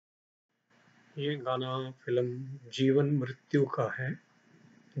ये गाना फिल्म जीवन मृत्यु का है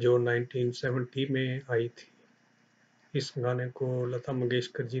जो 1970 में आई थी। इस गाने को लता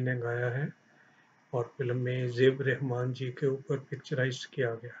मंगेशकर जी ने गाया है और फिल्म में ज़ेब रहमान जी के ऊपर पिक्चराइज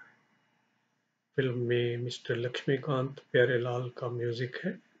किया गया है। फिल्म में मिस्टर लक्ष्मीकांत प्यारेलाल का म्यूजिक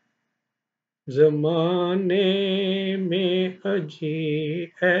है। ज़माने में अजी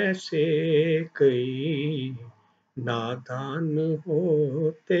ऐसे कई नादान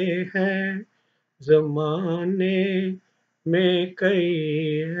होते हैं, ज़माने में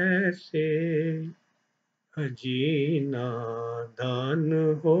कई ऐसे अजी नादान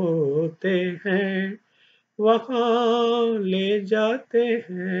होते हैं, वहाँ ले जाते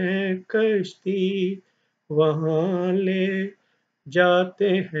हैं कश्ती, वहाँ ले जाते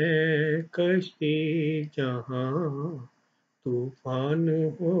हैं कश्ती, जहाँ तूफान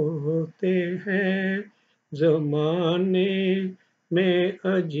होते हैं, ज़माने में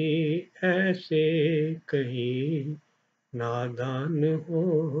अजी ऐसे कहीं नादान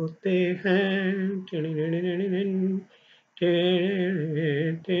होते हैं।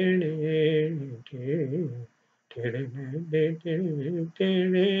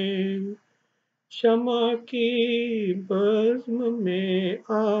 क्षमा की बज़्म में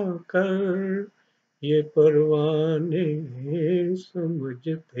आकर ये परवाने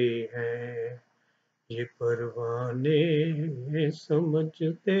समझते हैं, ये परवाने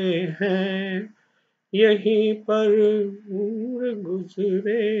समझते हैं, यहीं पर उम्र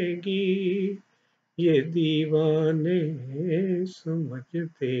गुजरेगी, ये दीवाने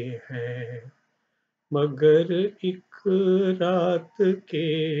समझते हैं। मगर एक रात के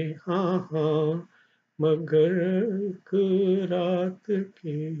हाँ, मगर एक रात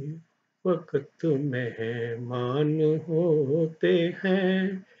के वक्त मेहमान होते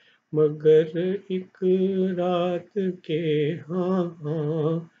हैं, मगर एक रात के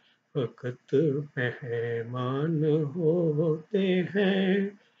हाँ, वक्त मेहमान होते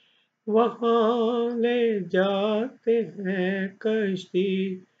हैं, वहाँ ले जाते हैं कश्ती,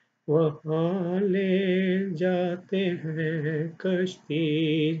 वहाँ ले जाते हैं कश्ती,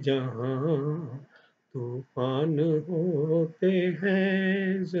 जहाँ तूफान होते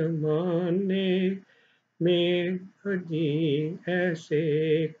हैं, ज़माने में अजी ऐसे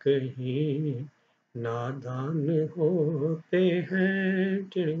कहीं नादान होते हैं।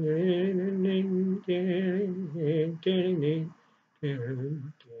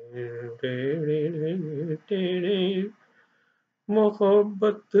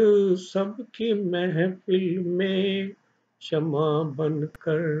 मोहब्बत सबकी महफिल में शमा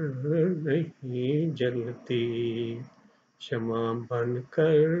बनकर नहीं जलती, शमा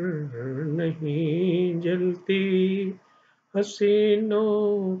बनकर नहीं जलती,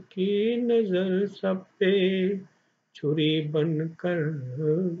 हसीनों की नजर सब पे छुरी बनकर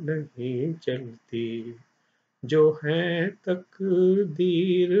नहीं चलती, जो है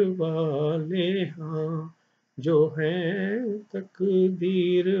तकदीर वाले हाँ, जो है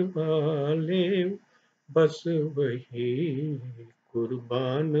तकदीर वाले बस वही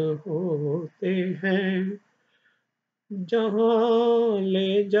कुर्बान होते हैं, जहाँ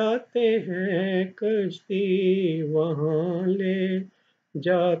ले जाते हैं कश्ती, वहाँ ले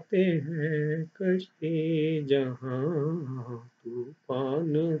जाते हैं कश्ती, जहाँ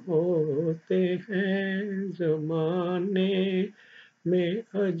तूफान होते हैं, ज़माने में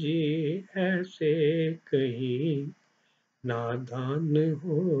अजी ऐसे कहीं नादान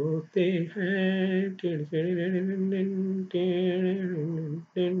होते हैं।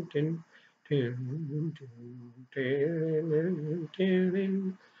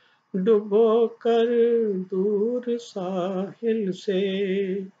 डुबो कर दूर साहिल से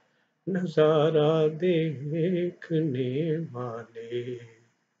नजारा देखने वाले,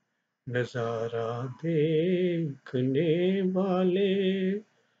 नजारा देखने वाले,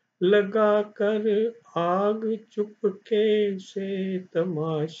 लगा कर आग चुपके से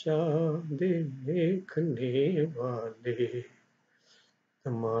तमाशा देखने वाले,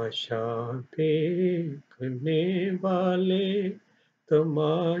 तमाशा देखने वाले,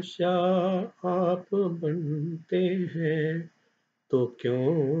 तमाशा आप बनते हैं तो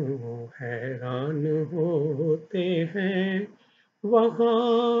क्यों हैरान होते हैं,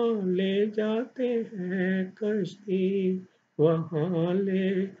 वहाँ ले जाते हैं कश्ती, वहाँ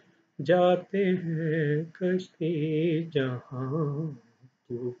ले जाते हैं कश्ती, जहाँ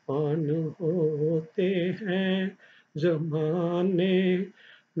तूफान होते हैं, ज़माने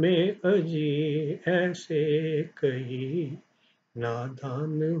में अजी ऐसे कई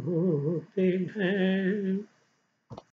नादान होते हैं।